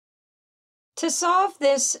To solve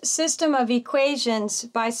this system of equations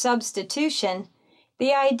by substitution,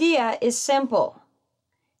 the idea is simple.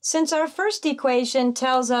 Since our first equation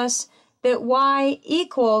tells us that y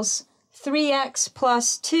equals 3x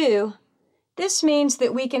plus 2, this means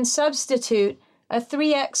that we can substitute a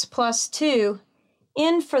 3x plus 2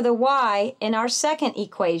 in for the y in our second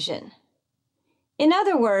equation. In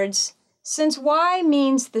other words, since y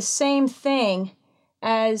means the same thing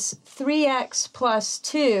as 3x plus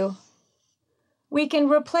 2, we can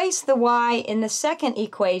replace the y in the second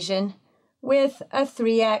equation with a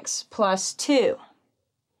 3x plus 2.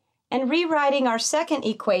 And rewriting our second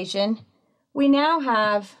equation, we now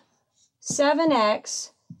have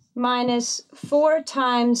 7x minus 4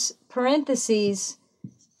 times parentheses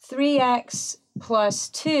 3x plus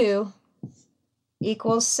 2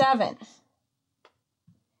 equals 7.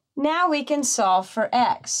 Now we can solve for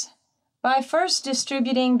x by first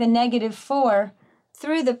distributing the negative 4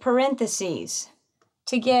 through the parentheses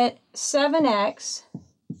to get 7x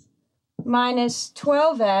minus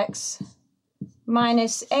 12x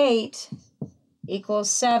minus 8 equals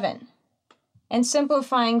 7. And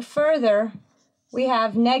simplifying further, we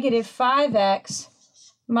have negative 5x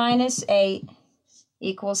minus 8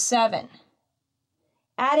 equals 7.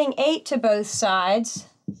 Adding 8 to both sides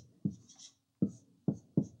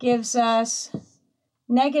gives us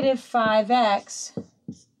negative 5x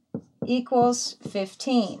equals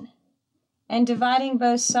 15. And dividing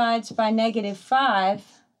both sides by negative 5,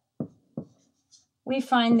 we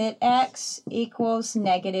find that x equals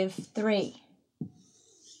negative 3.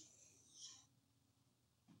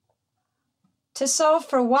 To solve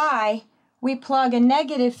for y, we plug a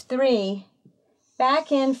negative 3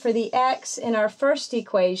 back in for the x in our first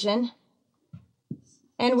equation,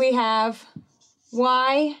 and we have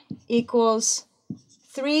y equals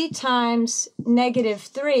 3 times negative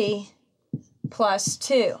 3 plus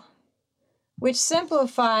 2, which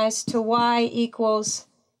simplifies to y equals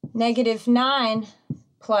negative 9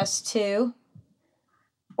 plus 2,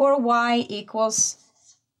 or y equals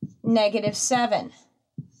negative 7.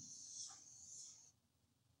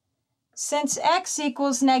 Since x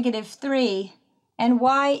equals negative 3 and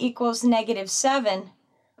y equals negative 7,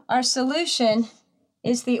 our solution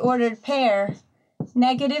is the ordered pair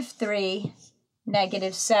negative 3,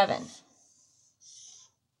 negative 7.